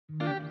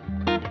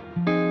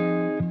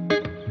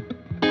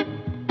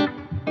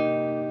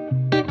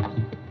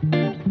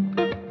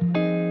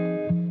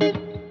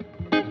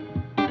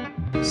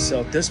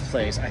So this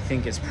place, I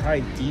think, is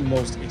probably the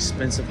most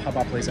expensive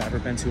hotpot place I've ever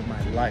been to in my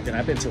life, and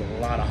I've been to a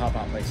lot of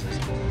hotpot places.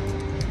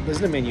 This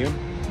is the menu.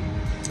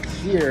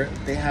 Here,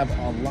 they have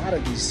a lot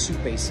of these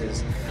soup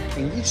bases,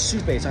 and each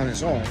soup base on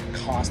its own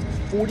costs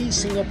 40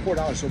 Singapore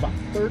dollars, so about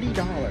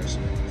 $30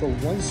 for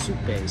one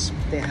soup base.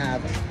 They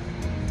have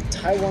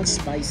Taiwan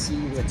spicy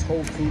with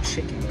tofu,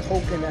 chicken,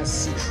 coconut,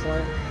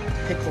 Sichuan,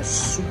 pickle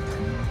soup,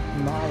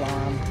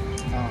 malam,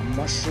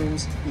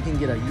 mushrooms. You can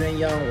get a yuan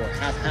yang or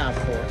half-half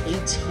for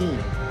 18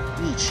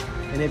 each.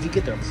 And if you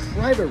get their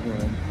private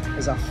room,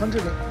 it's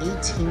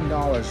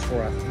 $118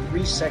 for a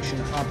 3-section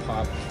hot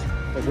pot,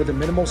 but with a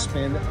minimal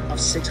spend of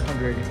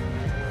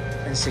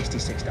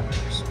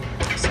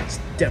 $666. That's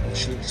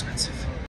devilishly expensive.